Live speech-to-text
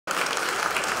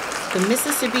The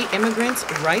Mississippi Immigrants'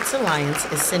 Rights Alliance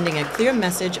is sending a clear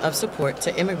message of support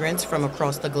to immigrants from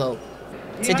across the globe.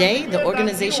 Today, the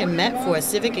organization met for a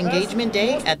Civic Engagement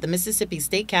Day at the Mississippi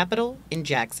State Capitol in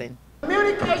Jackson.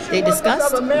 They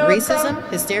discussed racism,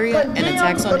 hysteria, and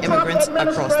attacks on immigrants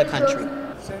across the country.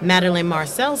 Madeline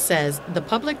Marcel says the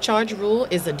public charge rule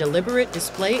is a deliberate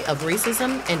display of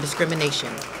racism and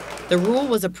discrimination. The rule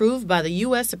was approved by the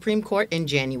U.S. Supreme Court in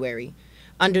January.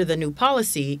 Under the new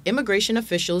policy, immigration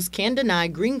officials can deny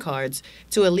green cards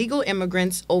to illegal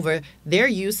immigrants over their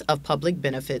use of public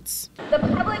benefits. The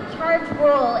public charge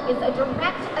rule is a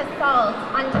direct assault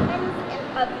on tens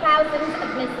of thousands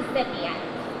of Mississippians.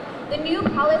 The new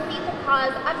policy could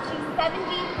cause up to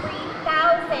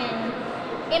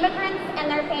 73,000 immigrants and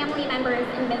their family members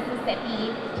in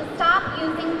Mississippi to stop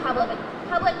using public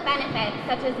benefits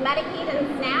such as Medicaid and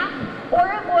SNAP or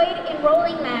avoid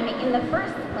enrolling them in the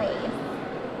first place.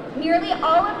 Nearly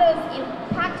all of those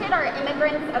impacted are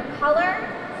immigrants of color,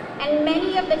 and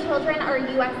many of the children are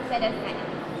U.S. citizens.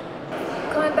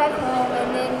 Coming back home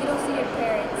and then you don't see your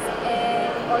parents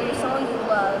or your someone you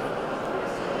love.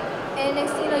 And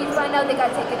next thing you know, you find out they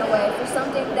got taken away for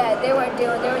something that they weren't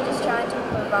doing. They were just trying to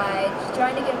provide, just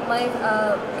trying to get money to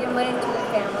their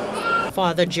families.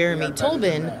 Father Jeremy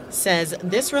Tobin says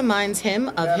this reminds him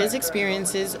of his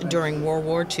experiences during World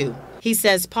War II. He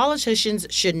says politicians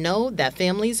should know that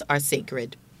families are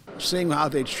sacred. Seeing how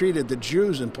they treated the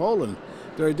Jews in Poland,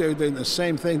 they're doing the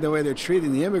same thing the way they're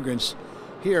treating the immigrants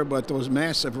here, but those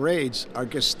massive raids, our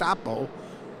Gestapo,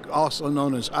 also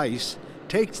known as ICE,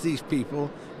 takes these people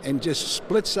and just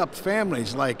splits up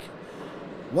families. Like,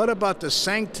 what about the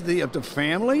sanctity of the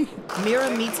family? Mira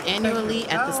meets annually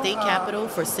at the state capitol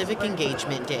for Civic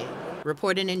Engagement Day.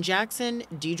 Reporting in Jackson,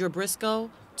 Deidre Briscoe,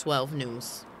 12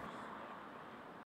 News.